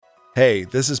Hey,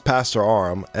 this is Pastor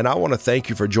Aram, and I want to thank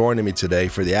you for joining me today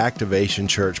for the Activation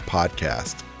Church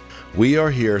podcast. We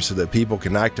are here so that people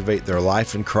can activate their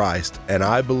life in Christ, and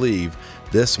I believe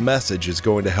this message is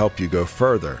going to help you go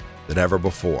further than ever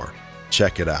before.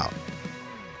 Check it out.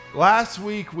 Last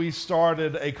week, we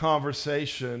started a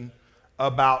conversation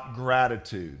about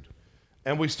gratitude,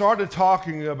 and we started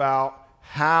talking about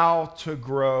how to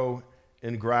grow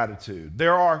in gratitude.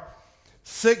 There are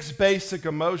 6 basic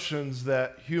emotions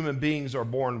that human beings are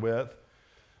born with.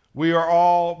 We are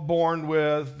all born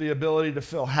with the ability to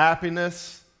feel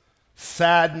happiness,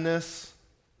 sadness,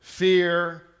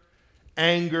 fear,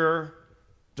 anger,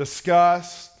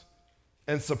 disgust,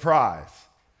 and surprise.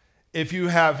 If you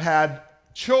have had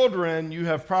children, you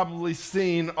have probably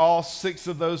seen all 6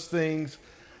 of those things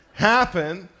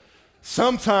happen.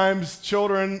 Sometimes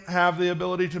children have the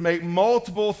ability to make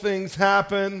multiple things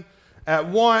happen at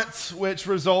once, which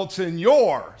results in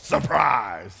your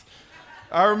surprise.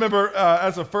 I remember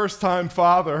as a first-time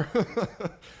father,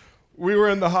 we were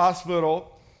in the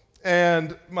hospital,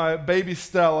 and my baby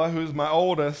Stella, who's my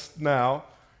oldest now,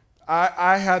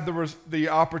 I had the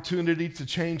opportunity to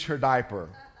change her diaper.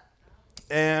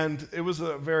 And it was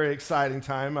a very exciting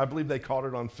time. I believe they caught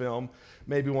it on film.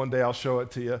 Maybe one day I'll show it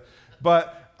to you.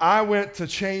 But I went to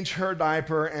change her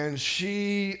diaper, and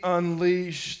she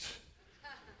unleashed,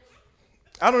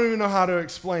 I don't even know how to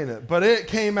explain it, but it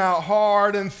came out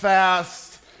hard and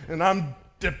fast, and I'm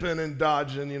dipping and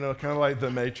dodging, kind of like the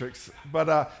Matrix.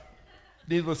 But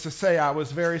needless to say, I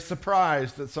was very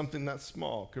surprised that something that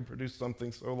small could produce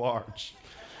something so large.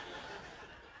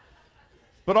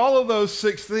 But all of those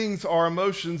 6 things are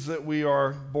emotions that we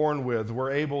are born with.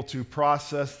 We're able to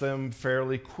process them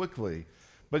fairly quickly.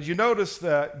 But you notice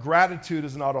that gratitude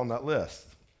is not on that list.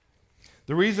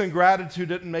 The reason gratitude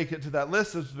didn't make it to that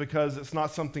list is because it's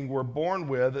not something we're born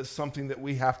with. It's something that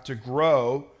we have to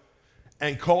grow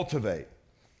and cultivate.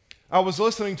 I was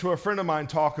listening to a friend of mine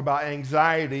talk about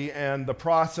anxiety and the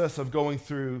process of going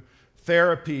through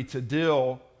therapy to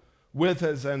deal with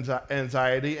his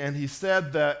anxiety, and he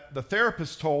said that the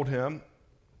therapist told him,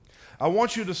 I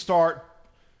want you to start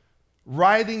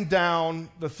writing down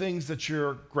the things that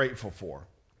you're grateful for.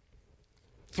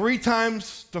 3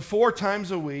 times to 4 times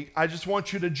a week, I just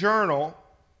want you to journal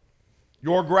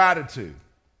your gratitude.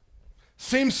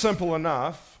 Seems simple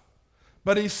enough,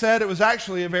 but he said it was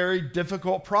actually a very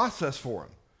difficult process for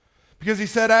him. Because he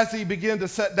said as he began to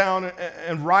sit down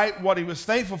and write what he was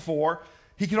thankful for,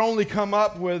 he could only come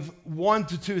up with 1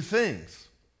 to 2 things.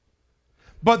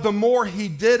 But the more he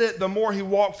did it, the more he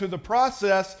walked through the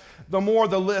process, the more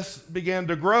the list began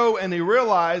to grow, and he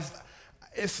realized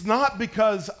it's not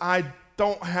because I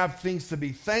don't have things to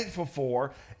be thankful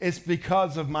for, it's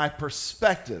because of my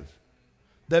perspective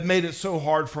that made it so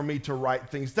hard for me to write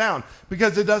things down,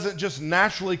 because it doesn't just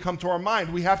naturally come to our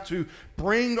mind. We have to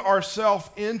bring ourselves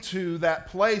into that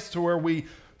place to where we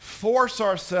force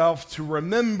ourselves to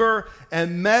remember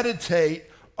and meditate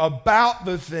about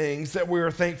the things that we are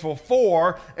thankful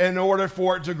for in order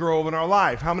for it to grow in our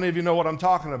life. How many of you know what I'm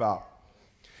talking about?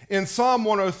 In Psalm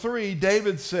 103,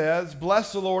 David says,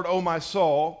 "Bless the Lord, O my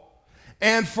soul,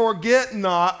 and forget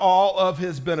not all of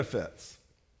his benefits."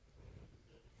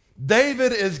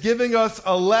 David is giving us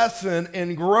a lesson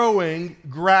in growing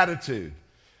gratitude.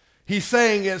 He's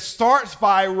saying it starts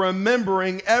by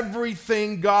remembering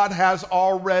everything God has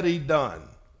already done.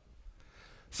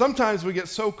 Sometimes we get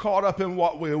so caught up in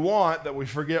what we want that we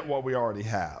forget what we already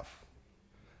have.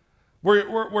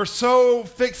 We're so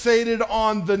fixated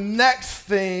on the next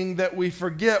thing that we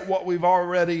forget what we've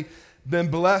already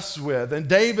been blessed with. And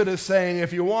David is saying,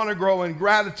 if you want to grow in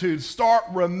gratitude, start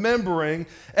remembering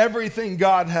everything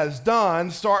God has done.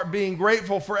 Start being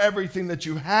grateful for everything that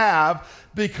you have,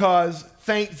 because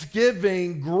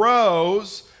thanksgiving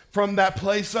grows from that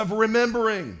place of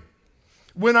remembering.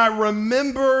 When I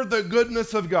remember the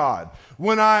goodness of God,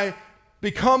 when I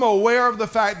become aware of the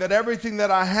fact that everything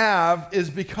that I have is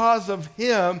because of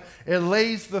Him, it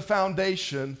lays the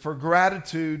foundation for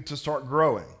gratitude to start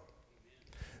growing.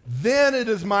 Then it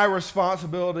is my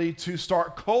responsibility to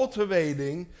start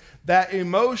cultivating that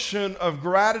emotion of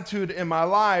gratitude in my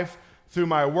life through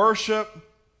my worship,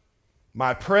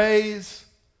 my praise,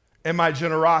 and my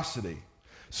generosity.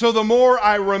 So the more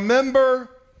I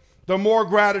remember, the more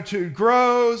gratitude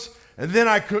grows, and then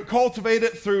I cultivate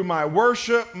it through my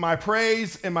worship, my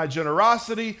praise, and my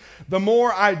generosity. The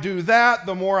more I do that,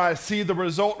 the more I see the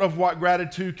result of what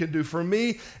gratitude can do for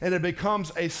me, and it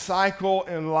becomes a cycle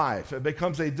in life. It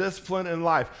becomes a discipline in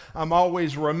life. I'm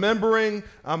always remembering,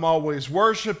 I'm always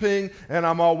worshiping, and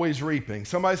I'm always reaping.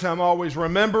 Somebody say, I'm always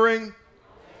remembering,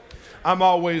 I'm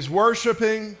always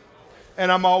worshiping,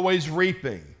 and I'm always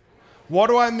reaping. What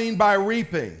do I mean by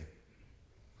reaping?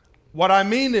 What I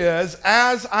mean is,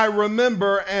 as I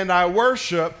remember and I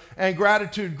worship and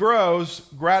gratitude grows,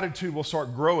 gratitude will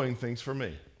start growing things for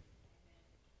me.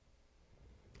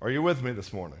 Are you with me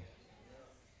this morning?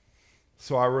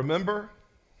 So I remember,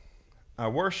 I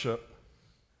worship,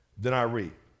 then I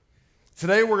reap.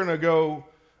 Today we're going to go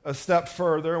a step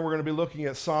further, and we're going to be looking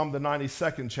at Psalm, the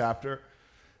 92nd chapter.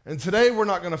 And today we're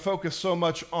not going to focus so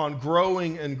much on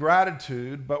growing in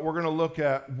gratitude, but we're going to look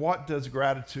at what does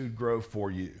gratitude grow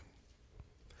for you.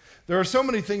 There are so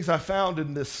many things I found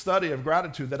in this study of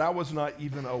gratitude that I was not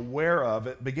even aware of.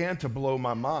 It began to blow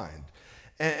my mind.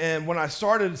 And when I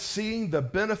started seeing the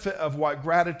benefit of what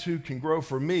gratitude can grow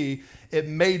for me, it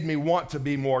made me want to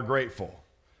be more grateful.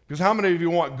 Because how many of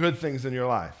you want good things in your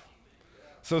life?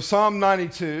 So Psalm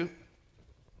 92,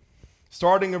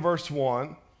 starting in verse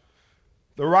 1,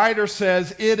 the writer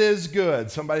says, "It is good."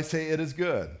 Somebody say, "It is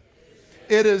good."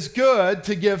 It is good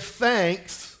to give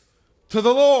thanks to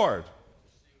the Lord,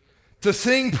 to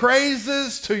sing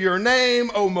praises to your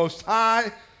name, O Most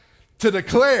High, to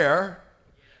declare,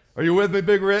 are you with me,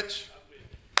 Big Rich?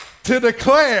 To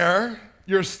declare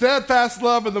your steadfast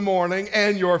love in the morning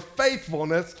and your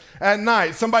faithfulness at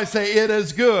night. Somebody say, "It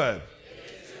is good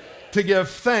to give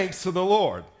thanks to the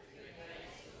Lord."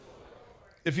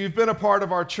 If you've been a part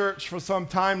of our church for some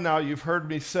time now, you've heard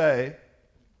me say,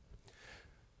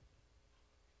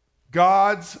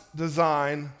 God's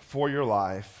design for your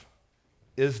life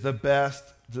is the best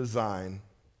design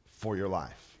for your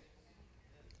life.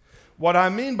 What I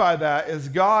mean by that is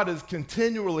God is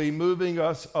continually moving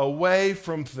us away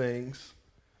from things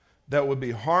that would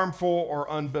be harmful or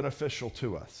unbeneficial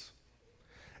to us.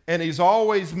 And he's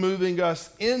always moving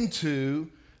us into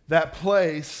that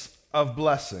place of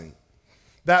blessing,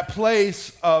 that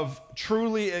place of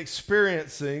truly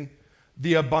experiencing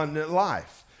the abundant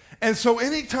life. And so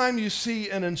anytime you see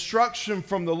an instruction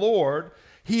from the Lord,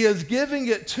 he is giving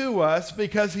it to us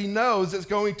because he knows it's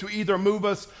going to either move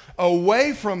us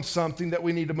away from something that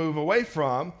we need to move away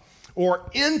from or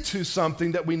into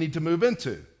something that we need to move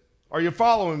into. Are you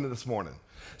following me this morning?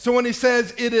 So when he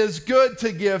says it is good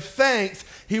to give thanks,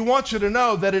 he wants you to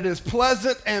know that it is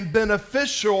pleasant and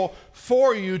beneficial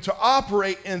for you to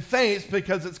operate in thanks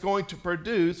because it's going to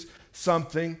produce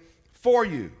something for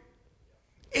you.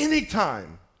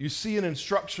 Anytime you see an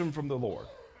instruction from the Lord,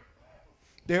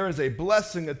 there is a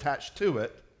blessing attached to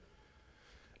it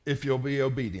if you'll be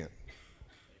obedient.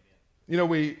 You know,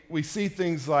 we see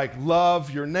things like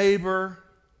love your neighbor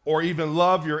or even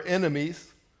love your enemies.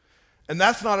 And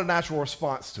that's not a natural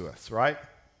response to us, right?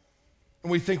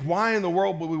 And we think, why in the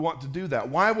world would we want to do that?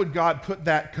 Why would God put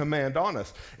that command on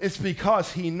us? It's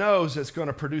because he knows it's going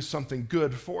to produce something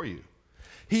good for you.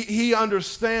 He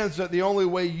understands that the only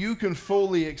way you can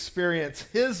fully experience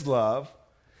his love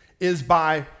is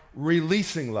by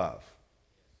releasing love.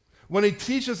 When he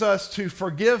teaches us to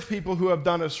forgive people who have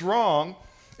done us wrong,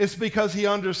 it's because he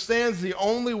understands the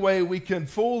only way we can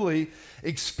fully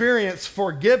experience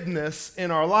forgiveness in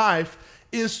our life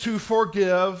is to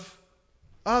forgive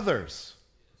others.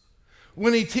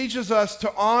 When he teaches us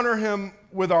to honor him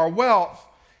with our wealth,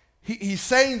 he's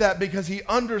saying that because he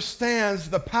understands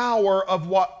the power of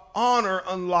what honor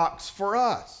unlocks for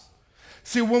us.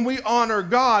 See, when we honor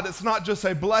God, it's not just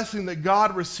a blessing that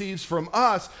God receives from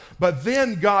us, but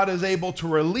then God is able to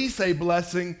release a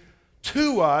blessing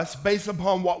to us based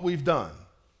upon what we've done.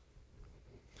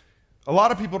 A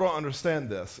lot of people don't understand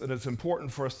this, and it's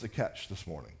important for us to catch this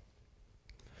morning.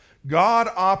 God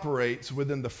operates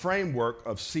within the framework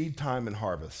of seed time and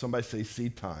harvest. Somebody say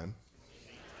seed time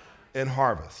and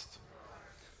harvest.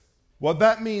 What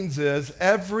that means is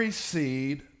every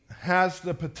seed has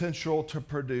the potential to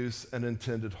produce an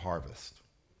intended harvest.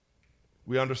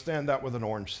 We understand that with an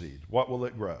orange seed. What will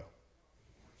it grow?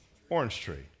 Orange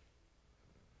tree.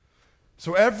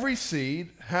 So every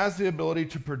seed has the ability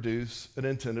to produce an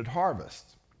intended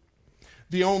harvest.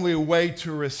 The only way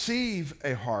to receive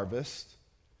a harvest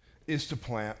is to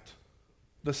plant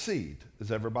the seed.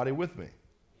 Is everybody with me?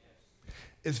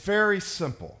 It's very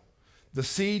simple. The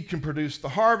seed can produce the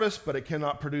harvest, but it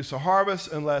cannot produce a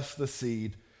harvest unless the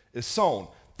seed is sown.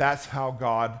 That's how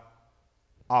God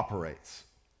operates.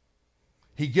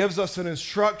 He gives us an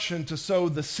instruction to sow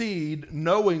the seed,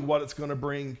 knowing what it's going to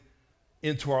bring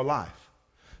into our life.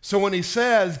 So when he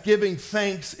says giving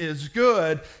thanks is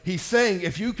good, he's saying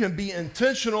if you can be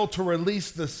intentional to release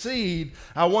the seed,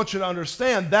 I want you to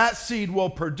understand that seed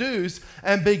will produce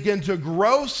and begin to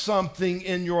grow something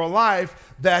in your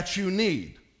life that you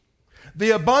need.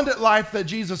 The abundant life that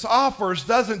Jesus offers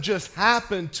doesn't just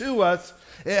happen to us,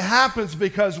 it happens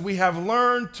because we have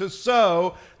learned to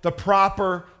sow the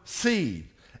proper seed.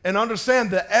 And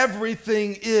understand that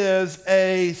everything is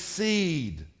a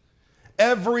seed.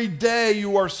 Every day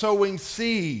you are sowing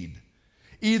seed,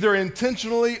 either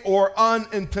intentionally or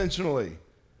unintentionally.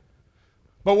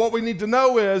 But what we need to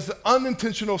know is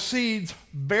unintentional seeds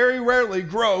very rarely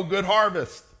grow good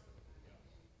harvest.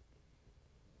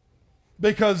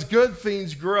 Because good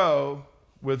things grow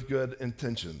with good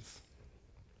intentions.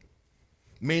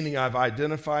 Meaning I've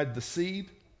identified the seed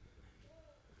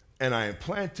and I am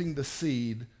planting the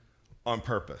seed on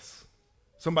purpose.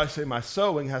 Somebody say, my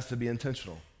sowing has to be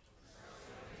intentional.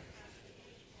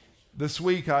 This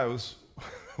week I was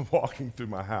walking through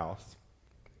my house.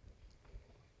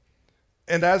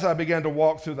 And as I began to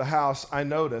walk through the house, I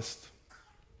noticed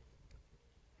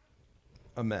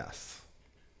a mess.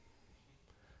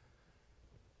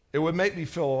 It would make me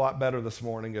feel a lot better this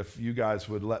morning if you guys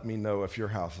would let me know if your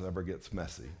house ever gets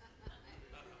messy.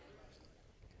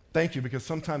 Thank you, because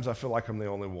sometimes I feel like I'm the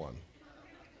only one.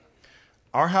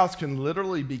 Our house can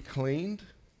literally be cleaned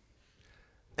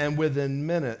and within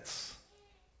minutes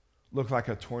look like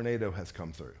a tornado has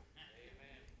come through.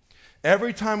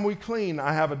 Every time we clean,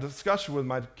 I have a discussion with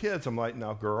my kids. I'm like,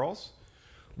 now girls,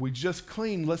 we just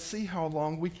cleaned. Let's see how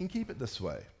long we can keep it this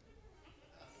way.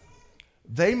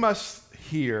 They must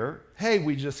hear, hey,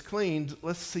 we just cleaned.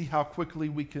 Let's see how quickly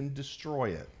we can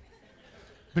destroy it.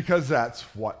 Because that's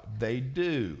what they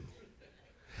do.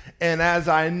 And as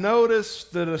I notice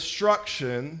the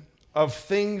destruction of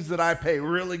things that I pay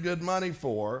really good money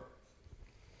for,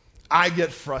 I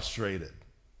get frustrated.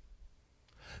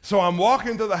 So I'm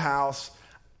walking to the house.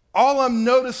 All I'm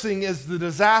noticing is the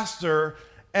disaster,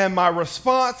 and my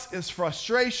response is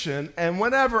frustration. And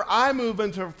whenever I move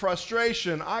into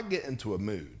frustration, I get into a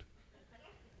mood.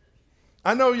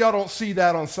 I know y'all don't see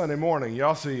that on Sunday morning.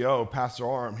 Y'all see, oh, Pastor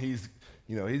Arm, he's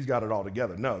got it all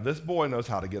together. No, this boy knows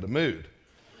how to get a mood.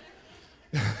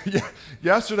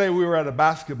 Yesterday we were at a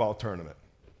basketball tournament.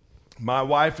 My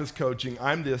wife is coaching.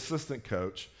 I'm the assistant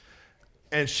coach.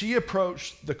 And she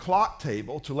approached the clock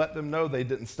table to let them know they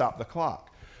didn't stop the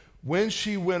clock. When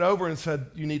she went over and said,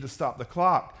 you need to stop the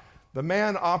clock, the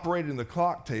man operating the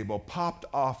clock table popped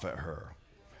off at her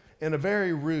in a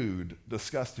very rude,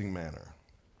 disgusting manner.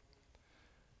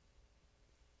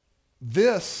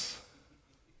 This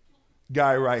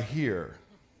guy right here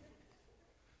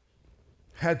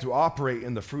had to operate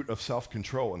in the fruit of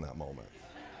self-control in that moment.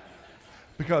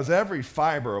 Because every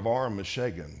fiber of Aram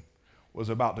Meshegan was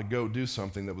about to go do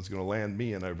something that was going to land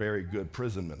me in a very good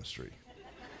prison ministry.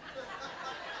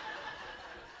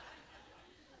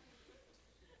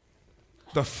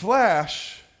 The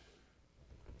flesh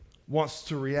wants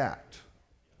to react.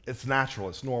 It's natural,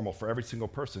 it's normal for every single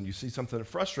person. You see something that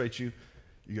frustrates you,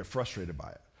 you get frustrated by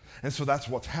it. And so that's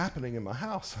what's happening in my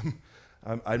house.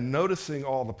 I'm noticing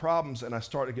all the problems and I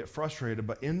start to get frustrated,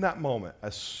 but in that moment,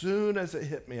 as soon as it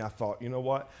hit me, I thought, you know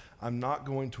what? I'm not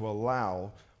going to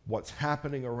allow what's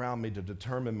happening around me to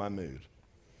determine my mood.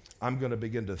 I'm going to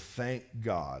begin to thank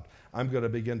God. I'm going to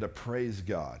begin to praise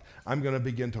God. I'm going to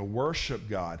begin to worship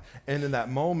God. And in that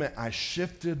moment, I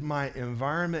shifted my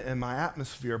environment and my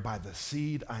atmosphere by the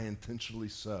seed I intentionally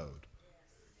sowed.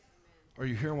 Are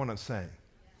you hearing what I'm saying?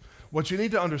 What you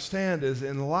need to understand is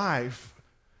in life,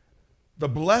 the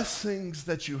blessings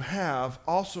that you have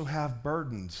also have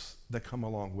burdens that come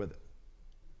along with it.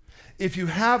 If you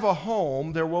have a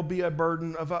home, there will be a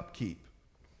burden of upkeep.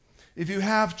 If you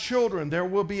have children, there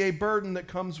will be a burden that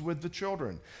comes with the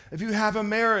children. If you have a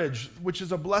marriage, which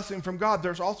is a blessing from God,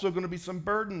 there's also going to be some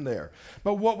burden there.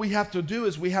 But what we have to do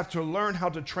is we have to learn how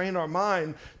to train our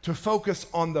mind to focus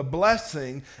on the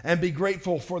blessing and be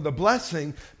grateful for the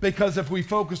blessing, because if we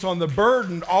focus on the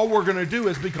burden, all we're going to do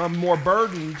is become more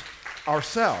burdened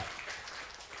ourselves.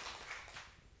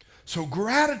 So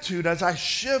gratitude, as I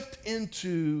shift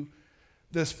into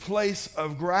this place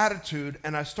of gratitude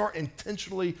and I start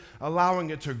intentionally allowing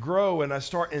it to grow and I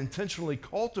start intentionally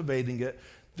cultivating it,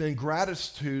 then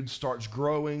gratitude starts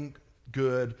growing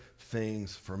good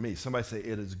things for me. Somebody say,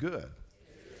 it is good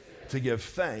to give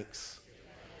thanks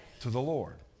to the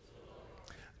Lord.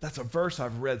 That's a verse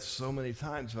I've read so many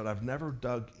times, but I've never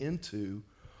dug into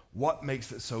what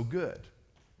makes it so good.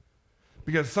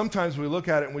 Because sometimes we look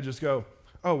at it and we just go,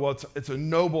 oh, well, it's a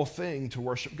noble thing to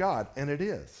worship God, and it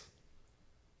is.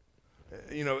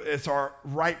 You know, it's our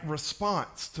right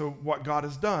response to what God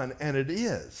has done, and it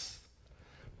is.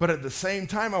 But at the same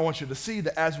time, I want you to see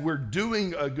that as we're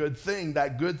doing a good thing,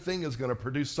 that good thing is going to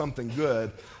produce something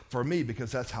good for me, because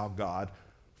that's how God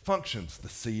functions. The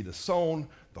seed is sown,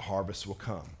 the harvest will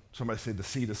come. Somebody say, the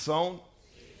seed is sown,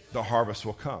 the harvest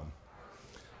will come.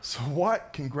 So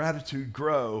what can gratitude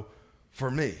grow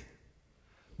for me?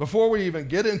 Before we even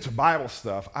get into Bible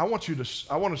stuff, I want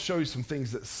to show you some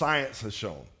things that science has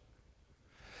shown.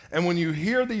 And when you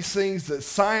hear these things that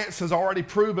science has already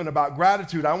proven about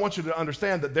gratitude, I want you to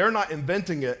understand that they're not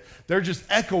inventing it. They're just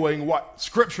echoing what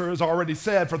Scripture has already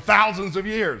said for thousands of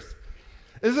years.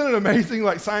 Isn't it amazing?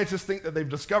 Like scientists think that they've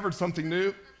discovered something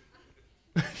new,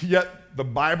 yet the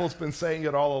Bible's been saying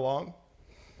it all along.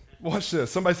 Watch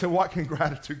this. Somebody said, what can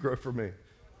gratitude grow for me?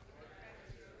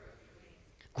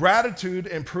 Gratitude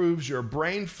improves your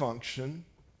brain function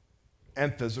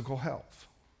and physical health.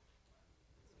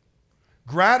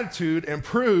 Gratitude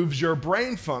improves your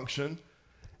brain function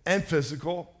and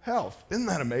physical health. Isn't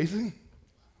that amazing?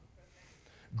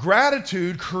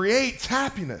 Gratitude creates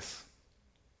happiness.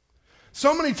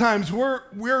 So many times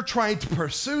we're trying to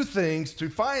pursue things to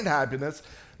find happiness,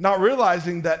 not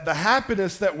realizing that the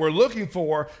happiness that we're looking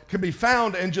for can be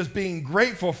found in just being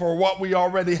grateful for what we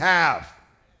already have.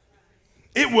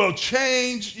 It will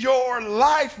change your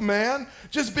life, man.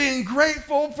 Just being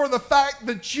grateful for the fact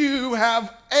that you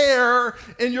have air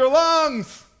in your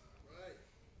lungs. Right.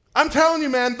 I'm telling you,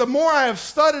 man, the more I have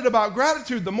studied about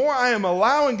gratitude, the more I am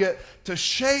allowing it to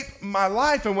shape my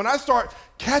life. And when I start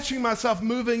catching myself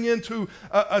moving into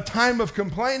a time of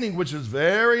complaining, which is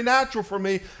very natural for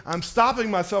me, I'm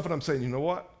stopping myself and I'm saying, you know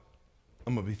what?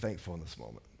 I'm going to be thankful in this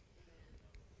moment.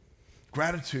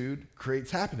 Gratitude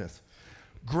creates happiness.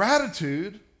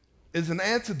 Gratitude is an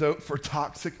antidote for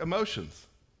toxic emotions.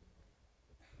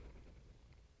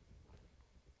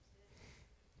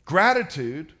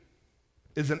 Gratitude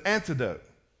is an antidote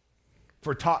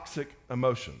for toxic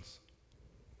emotions.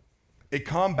 It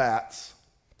combats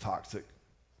toxic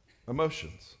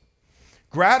emotions.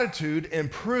 Gratitude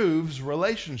improves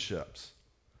relationships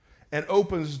and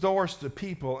opens doors to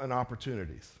people and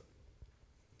opportunities,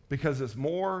 because it's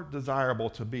more desirable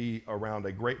to be around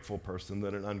a grateful person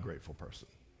than an ungrateful person.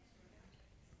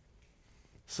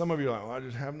 Some of you are like, well, I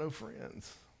just have no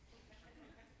friends.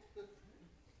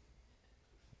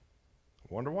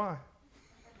 Wonder why.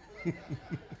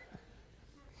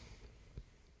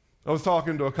 I was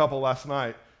talking to a couple last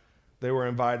night. They were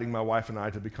inviting my wife and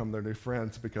I to become their new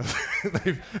friends because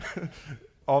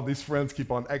all these friends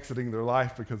keep on exiting their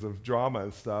life because of drama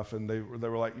and stuff. And they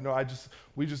were like, you know,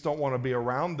 we just don't want to be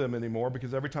around them anymore,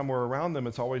 because every time we're around them,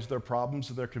 it's always their problems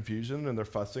and their confusion and their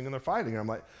fussing and their fighting. And I'm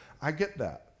like, I get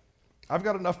that. I've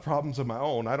got enough problems of my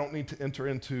own. I don't need to enter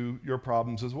into your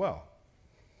problems as well.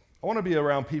 I want to be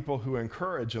around people who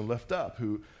encourage and lift up,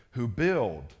 who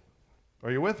build.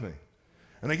 Are you with me?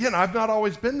 And again, I've not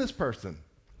always been this person.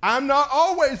 I'm not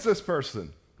always this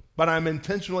person, but I'm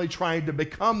intentionally trying to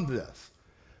become this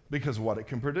because of what it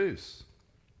can produce.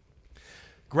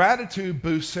 Gratitude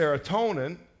boosts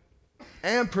serotonin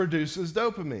and produces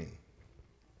dopamine.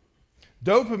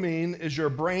 Dopamine is your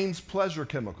brain's pleasure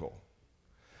chemical.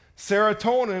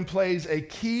 Serotonin plays a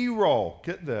key role.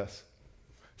 Get this.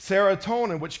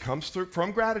 Serotonin, which comes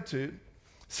from gratitude,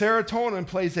 serotonin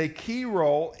plays a key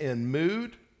role in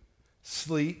mood,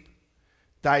 sleep,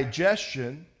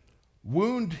 digestion,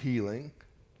 wound healing,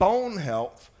 bone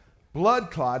health, blood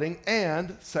clotting,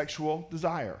 and sexual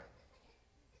desire.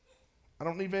 I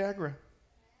don't need Viagra.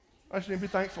 I just need to be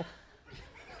thankful.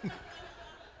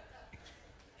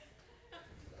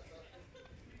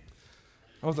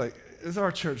 I was like, is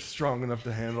our church strong enough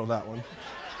to handle that one?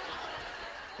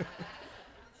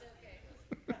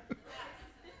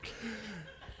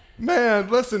 Man,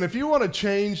 listen, if you want to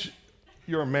change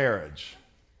your marriage,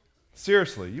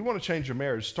 seriously, you want to change your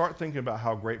marriage, start thinking about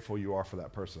how grateful you are for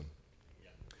that person.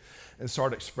 And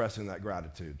start expressing that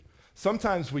gratitude.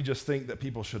 Sometimes we just think that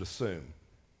people should assume,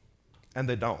 and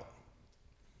they don't.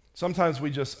 Sometimes we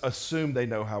just assume they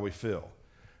know how we feel,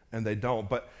 and they don't.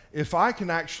 But if I can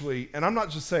actually, and I'm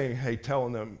not just saying, hey,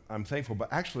 telling them I'm thankful,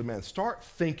 but actually, man, start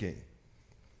thinking.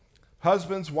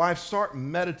 Husbands, wives, start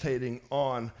meditating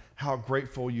on how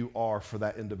grateful you are for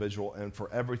that individual and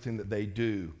for everything that they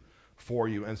do for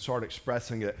you, and start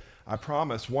expressing it. I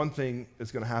promise one thing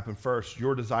is going to happen first.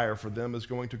 Your desire for them is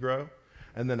going to grow.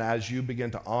 And then as you begin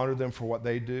to honor them for what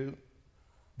they do,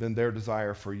 then their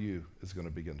desire for you is going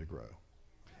to begin to grow.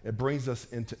 It brings us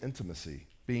into intimacy.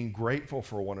 Being grateful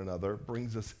for one another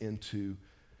brings us into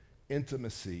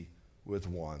intimacy with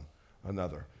one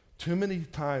another. Too many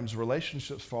times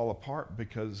relationships fall apart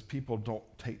because people don't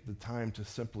take the time to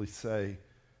simply say,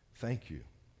 thank you.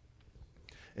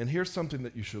 And here's something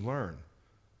that you should learn.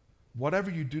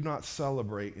 Whatever you do not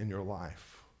celebrate in your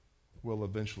life will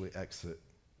eventually exit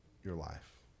your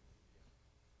life.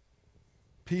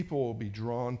 People will be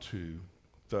drawn to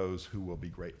those who will be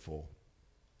grateful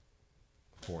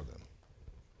for them.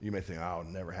 You may think, oh,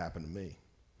 it'll never happen to me.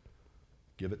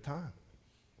 Give it time.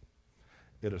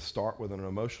 It'll start with an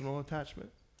emotional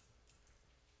attachment,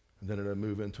 and then it'll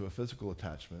move into a physical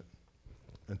attachment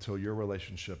until your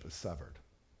relationship is severed.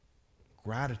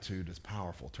 Gratitude is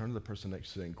powerful. Turn to the person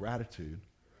next to you saying, gratitude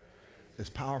is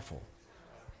powerful.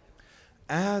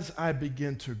 As I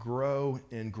begin to grow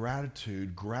in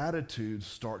gratitude, gratitude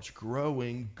starts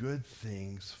growing good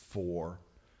things for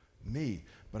me.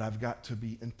 But I've got to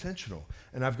be intentional.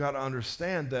 And I've got to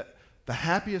understand that the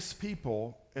happiest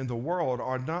people in the world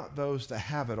are not those that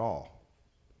have it all.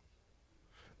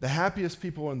 The happiest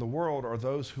people in the world are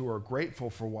those who are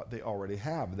grateful for what they already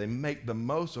have. They make the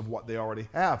most of what they already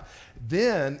have.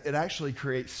 Then it actually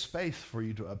creates space for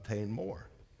you to obtain more.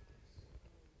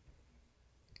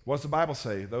 What's the Bible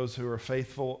say? Those who are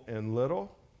faithful in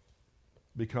little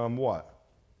become what?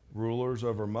 Rulers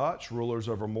over much, rulers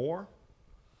over more.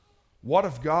 What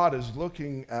if God is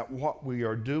looking at what we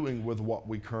are doing with what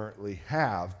we currently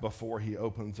have before he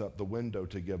opens up the window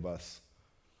to give us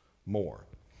more?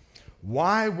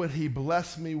 Why would he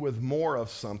bless me with more of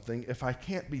something if I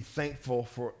can't be thankful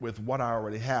with what I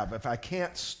already have? If I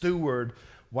can't steward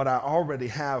what I already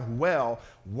have well,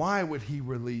 why would he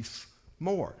release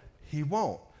more? He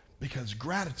won't, because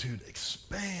gratitude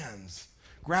expands.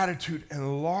 Gratitude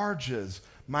enlarges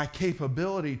my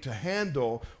capability to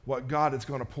handle what God is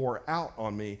going to pour out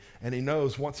on me. And he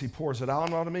knows once he pours it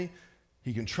out on me,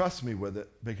 he can trust me with it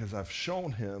because I've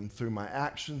shown him through my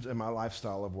actions and my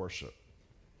lifestyle of worship.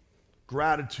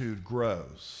 Gratitude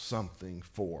grows something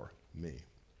for me.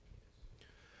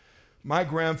 My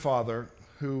grandfather,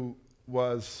 who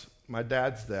was my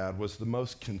dad's dad, was the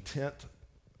most content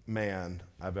man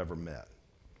I've ever met.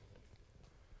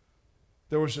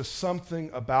 There was just something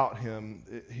about him.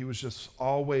 He was just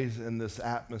always in this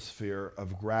atmosphere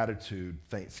of gratitude,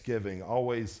 thanksgiving,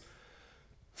 always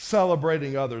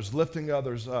celebrating others, lifting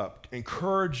others up,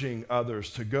 encouraging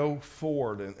others to go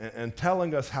forward, and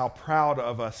telling us how proud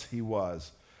of us he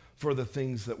was for the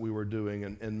things that we were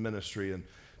doing in ministry, and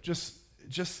just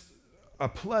a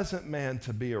pleasant man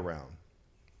to be around.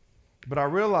 But I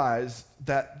realized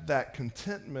that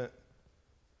contentment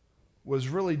was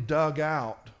really dug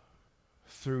out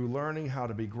through learning how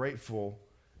to be grateful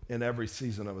in every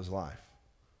season of his life.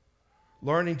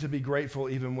 Learning to be grateful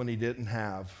even when he didn't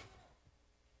have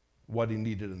what he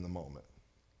needed in the moment.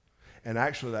 And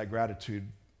actually that gratitude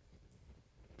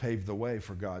paved the way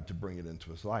for God to bring it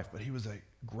into his life. But he was a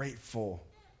grateful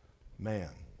man.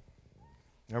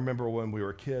 I remember when we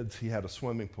were kids, he had a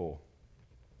swimming pool.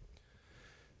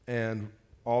 And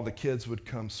all the kids would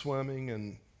come swimming,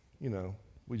 and,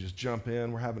 we just jump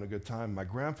in, we're having a good time. My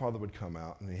grandfather would come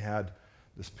out, and he had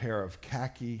this pair of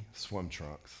khaki swim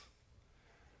trunks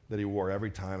that he wore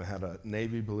every time. It had a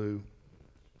navy blue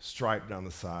stripe down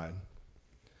the side.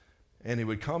 And he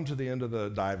would come to the end of the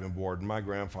diving board, and my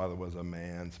grandfather was a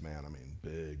man's man.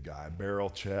 Big guy, barrel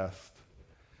chest.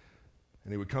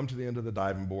 And he would come to the end of the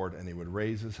diving board, and he would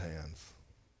raise his hands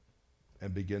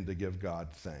and begin to give God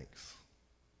thanks.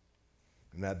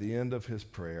 And at the end of his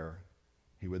prayer,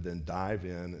 he would then dive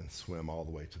in and swim all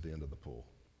the way to the end of the pool.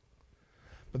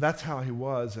 But that's how he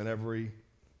was in every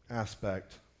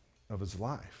aspect of his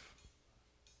life.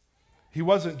 He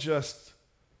wasn't just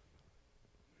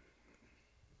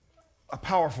a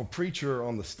powerful preacher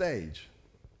on the stage.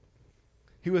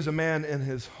 He was a man in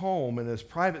his home, in his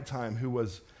private time, who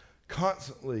was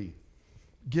constantly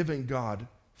giving God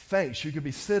thanks. You could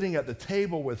be sitting at the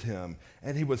table with him,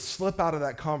 and he would slip out of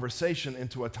that conversation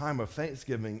into a time of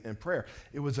thanksgiving and prayer.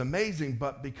 It was amazing,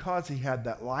 but because he had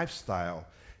that lifestyle,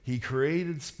 he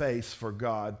created space for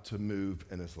God to move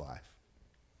in his life.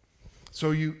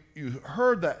 So you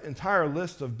heard that entire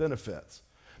list of benefits.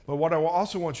 But what I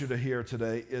also want you to hear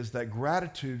today is that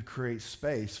gratitude creates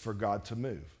space for God to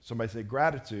move. Somebody say,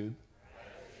 gratitude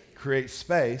creates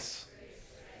space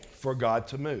for God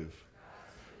to move.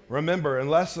 Remember,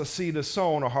 unless a seed is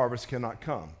sown, a harvest cannot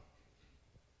come.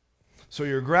 So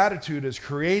your gratitude is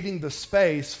creating the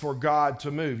space for God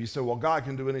to move. You say, well, God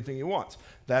can do anything he wants.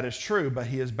 That is true, but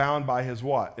he is bound by his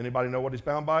what? Anybody know what he's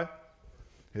bound by?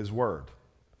 His word.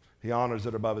 He honors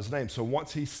it above his name. So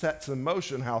once he sets in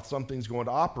motion how something's going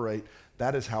to operate,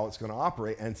 that is how it's going to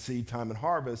operate. And seed time and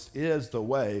harvest is the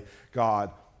way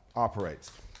God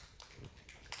operates.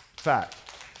 Fact.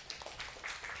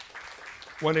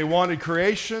 When he wanted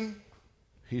creation,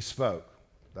 he spoke.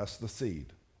 That's the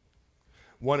seed.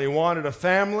 When he wanted a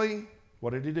family,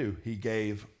 what did he do? He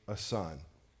gave a son.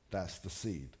 That's the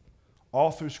seed. All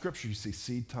through Scripture, you see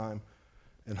seed time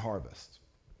and harvest.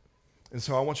 And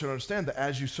so I want you to understand that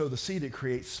as you sow the seed, it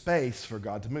creates space for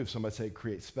God to move. Somebody say,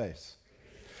 create space.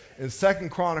 In 2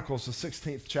 Chronicles, the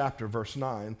 16th chapter, verse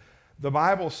 9, the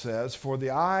Bible says, for the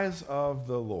eyes of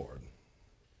the Lord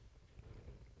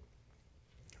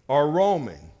are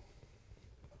roaming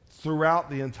throughout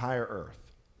the entire earth.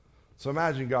 So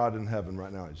imagine God in heaven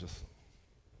right now. He's just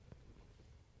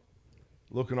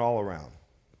looking all around.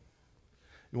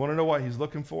 You want to know what he's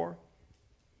looking for?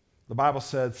 The Bible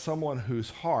said someone whose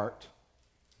heart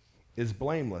is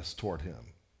blameless toward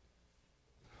him.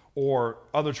 Or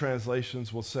other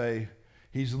translations will say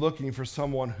he's looking for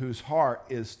someone whose heart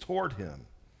is toward him.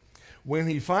 When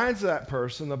he finds that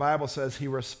person, the Bible says he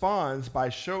responds by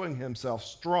showing himself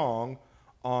strong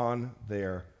on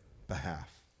their behalf.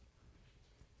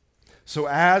 So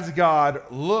as God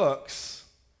looks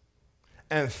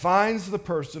and finds the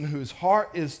person whose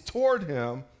heart is toward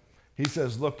him, he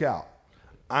says, look out.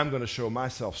 I'm going to show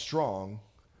myself strong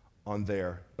on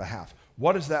their behalf.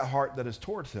 What is that heart that is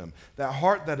towards him? That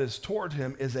heart that is toward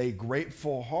him is a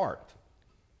grateful heart,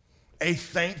 a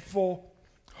thankful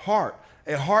heart,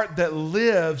 a heart that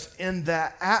lives in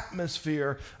that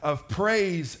atmosphere of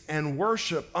praise and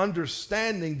worship,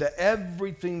 understanding that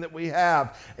everything that we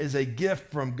have is a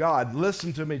gift from God.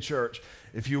 Listen to me, church.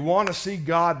 If you want to see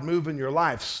God move in your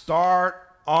life, start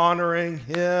honoring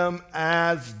him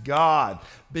as God.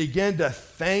 Begin to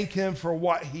thank him for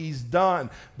what he's done,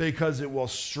 because it will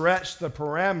stretch the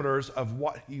parameters of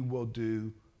what he will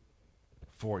do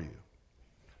for you.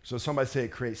 So somebody say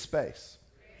it creates space.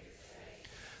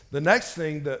 The next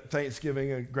thing that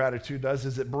thanksgiving and gratitude does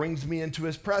is it brings me into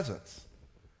his presence.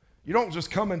 You don't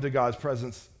just come into God's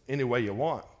presence any way you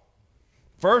want.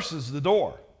 First is the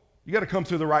door. You got to come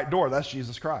through the right door. That's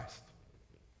Jesus Christ.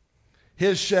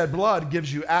 His shed blood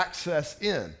gives you access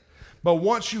in. But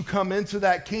once you come into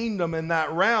that kingdom and that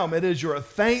realm, it is your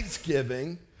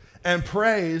thanksgiving and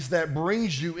praise that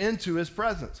brings you into his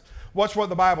presence. Watch what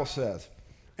the Bible says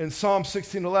in Psalm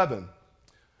 16:11.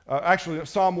 Actually,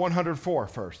 Psalm 104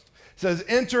 first. It says,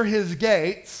 enter his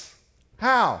gates,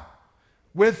 how?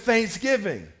 With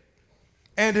thanksgiving,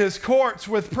 and his courts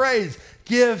with praise.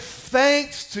 Give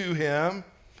thanks to him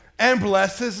and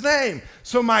bless his name.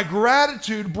 So my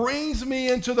gratitude brings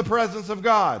me into the presence of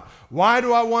God. Why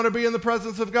do I want to be in the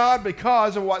presence of God?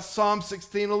 Because of what Psalm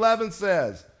 16:11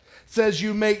 says. It says,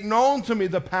 you make known to me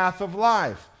the path of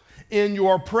life. In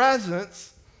your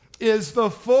presence is the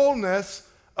fullness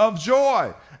of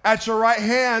joy. At your right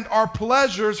hand are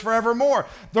pleasures forevermore.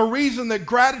 The reason that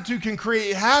gratitude can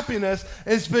create happiness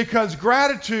is because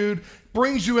gratitude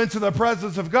brings you into the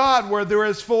presence of God where there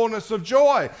is fullness of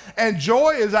joy. And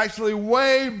joy is actually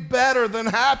way better than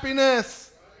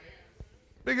happiness.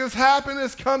 Because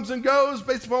happiness comes and goes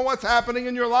based upon what's happening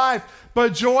in your life.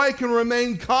 But joy can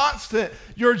remain constant.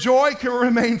 Your joy can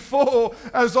remain full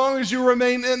as long as you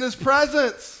remain in his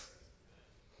presence.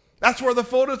 That's where the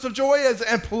fullness of joy is,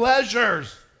 and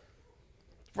pleasures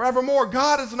forevermore.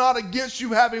 God is not against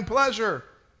you having pleasure.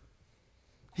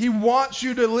 He wants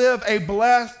you to live a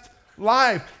blessed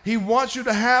life. He wants you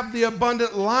to have the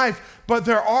abundant life, but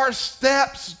there are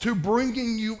steps to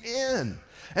bringing you in.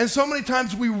 And so many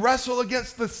times we wrestle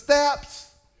against the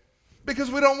steps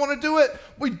because we don't want to do it.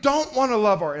 We don't want to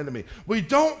love our enemy. We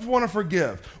don't want to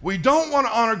forgive. We don't want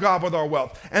to honor God with our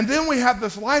wealth. And then we have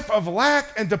this life of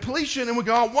lack and depletion, and we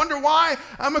go, I wonder why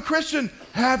I'm a Christian.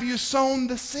 Have you sown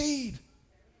the seed?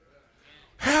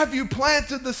 Have you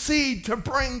planted the seed to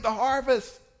bring the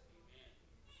harvest?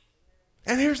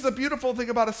 And here's the beautiful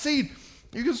thing about a seed.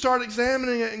 You can start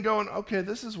examining it and going, okay,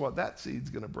 this is what that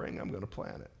seed's going to bring. I'm going to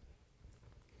plant it.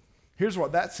 Here's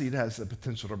what that seed has the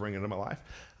potential to bring into my life.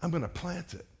 I'm going to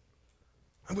plant it.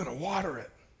 I'm going to water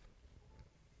it.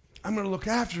 I'm going to look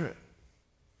after it.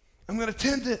 I'm going to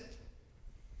tend it.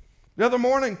 The other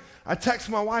morning, I texted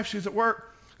my wife. She's at work.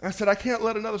 I said, I can't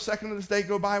let another second of this day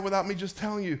go by without me just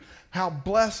telling you how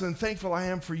blessed and thankful I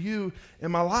am for you in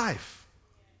my life.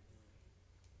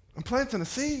 I'm planting a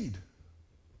seed,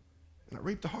 and I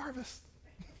reap the harvest.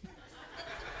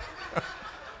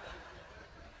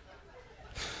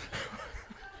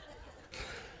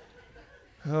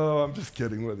 Oh, I'm just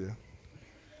kidding with you.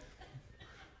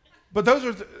 But those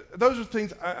are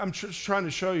things I'm trying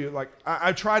to show you. Like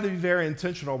I try to be very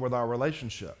intentional with our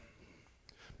relationship.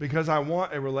 Because I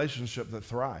want a relationship that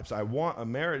thrives. I want a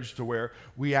marriage to where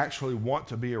we actually want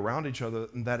to be around each other,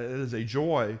 and that it is a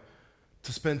joy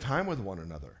to spend time with one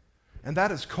another. And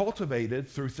that is cultivated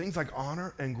through things like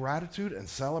honor and gratitude and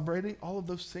celebrating. All of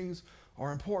those things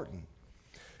are important.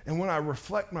 And when I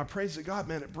reflect my praise to God,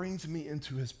 man, it brings me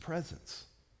into his presence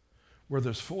where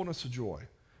there's fullness of joy,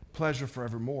 pleasure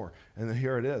forevermore. And then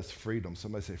here it is, freedom.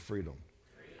 Somebody say freedom.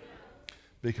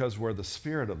 Because where the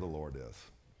Spirit of the Lord is,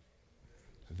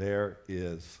 there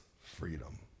is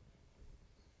freedom.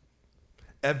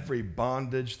 Every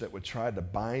bondage that would try to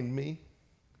bind me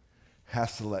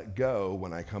has to let go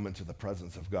when I come into the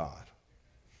presence of God.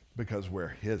 Because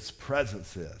where his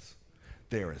presence is,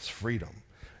 there is freedom.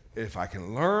 If I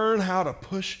can learn how to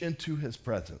push into his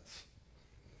presence,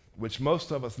 which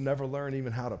most of us never learn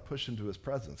even how to push into his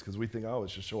presence because we think, oh,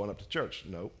 it's just showing up to church.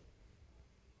 Nope.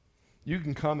 You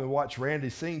can come and watch Randy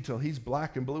sing till he's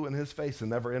black and blue in his face and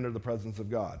never enter the presence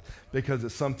of God because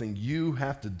it's something you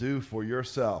have to do for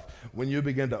yourself. When you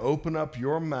begin to open up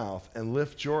your mouth and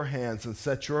lift your hands and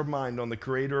set your mind on the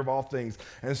creator of all things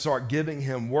and start giving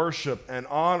him worship and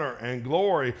honor and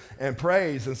glory and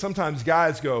praise. And sometimes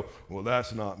guys go, well,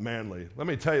 that's not manly. Let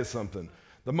me tell you something.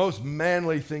 The most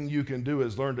manly thing you can do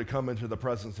is learn to come into the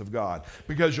presence of God,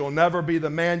 because you'll never be the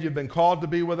man you've been called to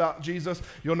be without Jesus.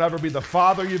 You'll never be the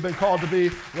father you've been called to be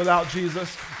without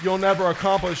Jesus. You'll never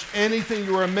accomplish anything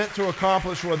you were meant to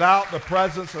accomplish without the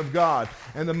presence of God.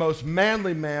 And the most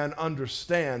manly man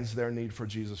understands their need for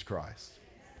Jesus Christ.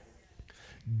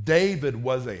 David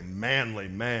was a manly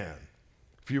man.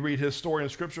 If you read his story in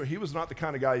Scripture, he was not the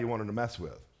kind of guy you wanted to mess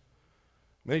with.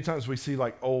 Many times we see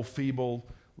like old, feeble,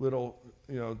 little,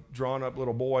 drawn up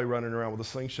little boy running around with a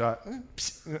slingshot.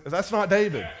 That's not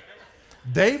David.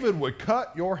 David would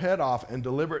cut your head off and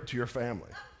deliver it to your family.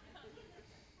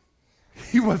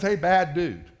 He was a bad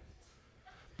dude.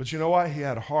 But you know what? He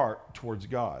had a heart towards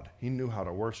God. He knew how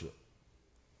to worship.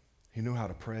 He knew how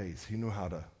to praise. He knew how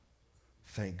to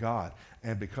thank God.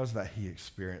 And because of that, he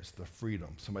experienced the freedom.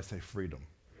 Somebody say freedom.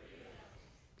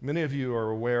 Many of you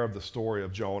are aware of the story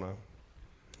of Jonah.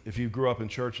 If you grew up in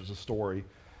church, it's a story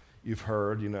you've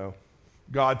heard,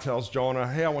 God tells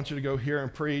Jonah, hey, I want you to go here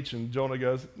and preach. And Jonah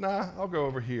goes, nah, I'll go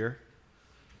over here.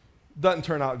 Doesn't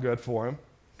turn out good for him.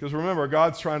 Because remember,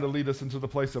 God's trying to lead us into the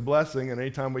place of blessing. And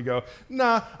anytime we go,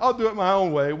 nah, I'll do it my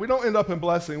own way, we don't end up in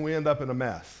blessing, we end up in a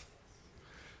mess.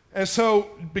 And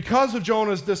so because of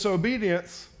Jonah's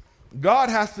disobedience, God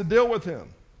has to deal with him.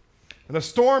 And a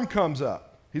storm comes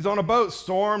up. He's on a boat,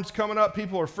 storm's coming up,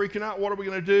 people are freaking out, what are we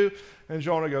going to do? And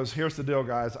Jonah goes, here's the deal,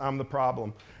 guys, I'm the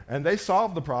problem. And they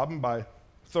solved the problem by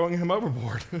throwing him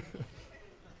overboard.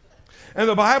 And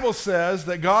the Bible says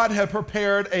that God had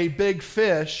prepared a big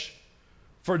fish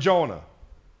for Jonah.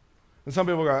 And some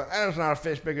people go, there's not a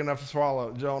fish big enough to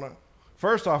swallow Jonah.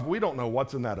 First off, we don't know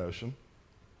what's in that ocean.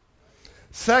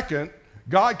 Second,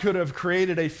 God could have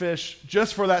created a fish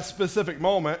just for that specific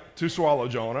moment to swallow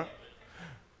Jonah.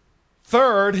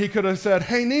 Third, he could have said,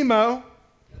 hey, Nemo,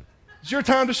 it's your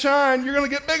time to shine. You're going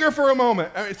to get bigger for a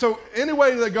moment. So any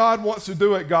way that God wants to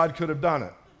do it, God could have done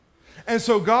it. And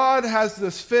so God has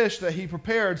this fish that he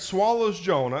prepared, swallows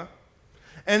Jonah.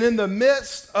 And in the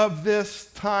midst of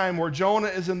this time where Jonah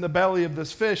is in the belly of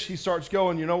this fish, he starts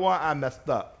going, you know what? I messed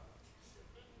up.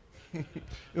 You're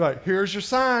like, here's your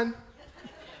sign.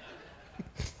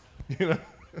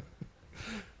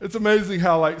 It's amazing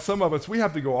how, like, some of us, we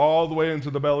have to go all the way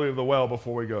into the belly of the well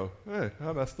before we go, hey,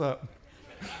 I messed up.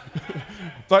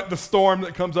 It's like the storm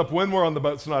that comes up when we're on the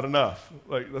boat's not enough.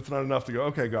 Like, that's not enough to go,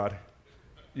 okay, God,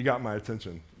 you got my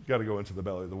attention. You got to go into the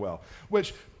belly of the well.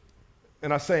 Which,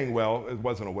 and I'm saying well, it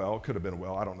wasn't a well. It could have been a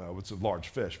well. I don't know. It's a large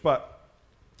fish. But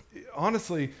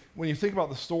honestly, when you think about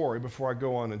the story, before I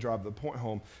go on and drive the point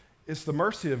home, it's the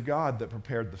mercy of God that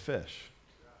prepared the fish.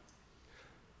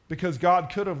 Because God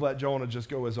could have let Jonah just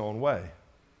go his own way,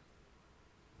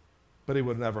 but he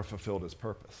would have never fulfilled his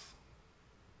purpose.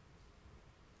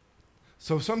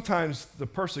 So sometimes the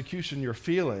persecution you're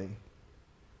feeling,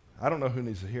 I don't know who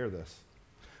needs to hear this,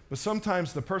 but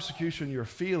sometimes the persecution you're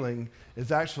feeling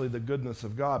is actually the goodness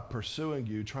of God pursuing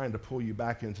you, trying to pull you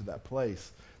back into that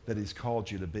place that he's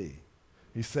called you to be.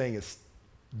 He's saying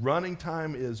running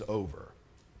time is over.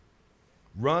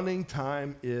 Running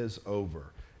time is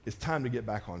over. It's time to get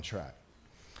back on track.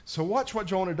 So watch what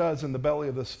Jonah does in the belly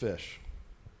of this fish.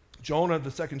 Jonah, the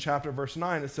 2nd chapter, verse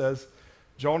 9, it says,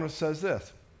 Jonah says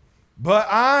this, but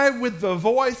I with the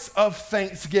voice of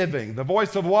thanksgiving. The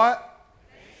voice of what?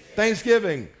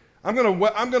 Thanksgiving. I'm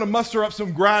going to muster up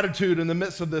some gratitude in the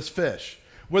midst of this fish.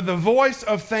 With the voice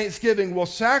of thanksgiving will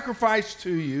sacrifice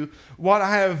to you what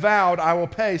I have vowed I will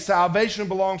pay. Salvation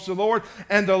belongs to the Lord.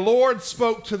 And the Lord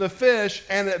spoke to the fish,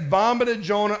 and it vomited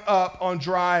Jonah up on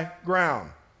dry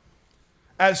ground.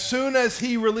 As soon as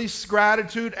he released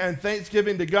gratitude and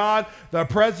thanksgiving to God, the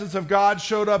presence of God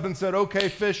showed up and said, okay,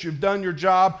 fish, you've done your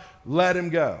job. Let him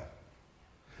go.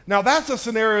 Now, that's a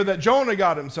scenario that Jonah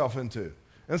got himself into.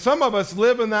 And some of us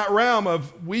live in that realm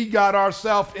of we got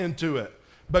ourselves into it,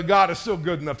 but God is still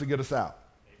good enough to get us out.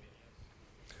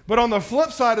 But on the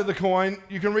flip side of the coin,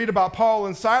 you can read about Paul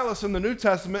and Silas in the New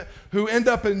Testament who end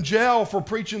up in jail for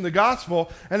preaching the gospel.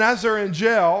 And as they're in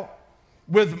jail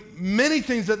with many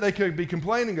things that they could be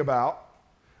complaining about,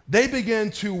 They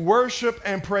began to worship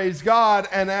and praise God,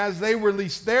 and as they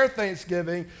released their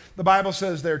thanksgiving, the Bible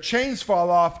says their chains fall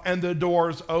off and the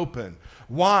doors open.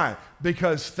 Why?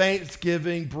 Because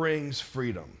thanksgiving brings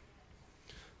freedom.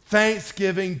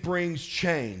 Thanksgiving brings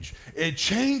change. It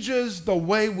changes the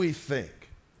way we think.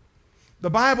 The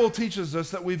Bible teaches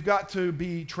us that we've got to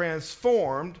be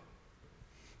transformed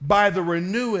by the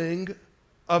renewing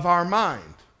of our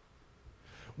mind.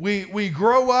 We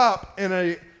grow up in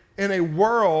a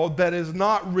world that is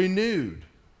not renewed.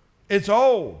 It's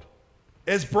old.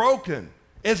 It's broken.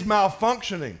 It's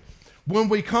malfunctioning. When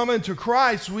we come into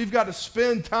Christ, we've got to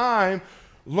spend time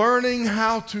learning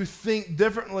how to think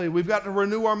differently. We've got to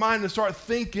renew our mind and start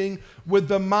thinking with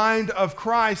the mind of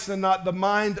Christ and not the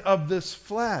mind of this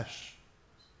flesh.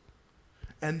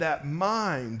 And that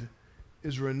mind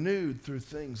is renewed through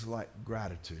things like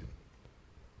gratitude.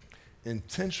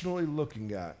 Intentionally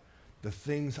looking at the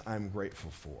things I'm grateful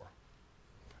for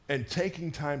and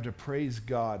taking time to praise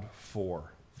God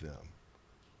for them.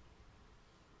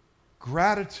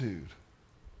 Gratitude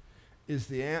is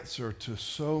the answer to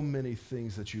so many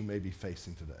things that you may be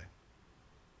facing today.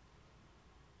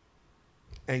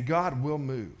 And God will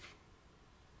move.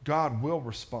 God will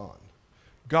respond.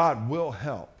 God will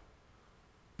help.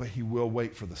 But he will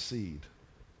wait for the seed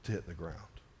to hit the ground.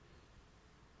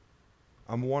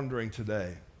 I'm wondering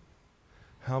today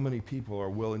how many people are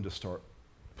willing to start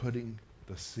putting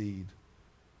the seed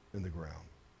in the ground,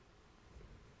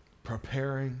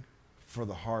 preparing for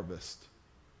the harvest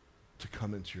to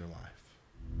come into your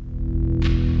life.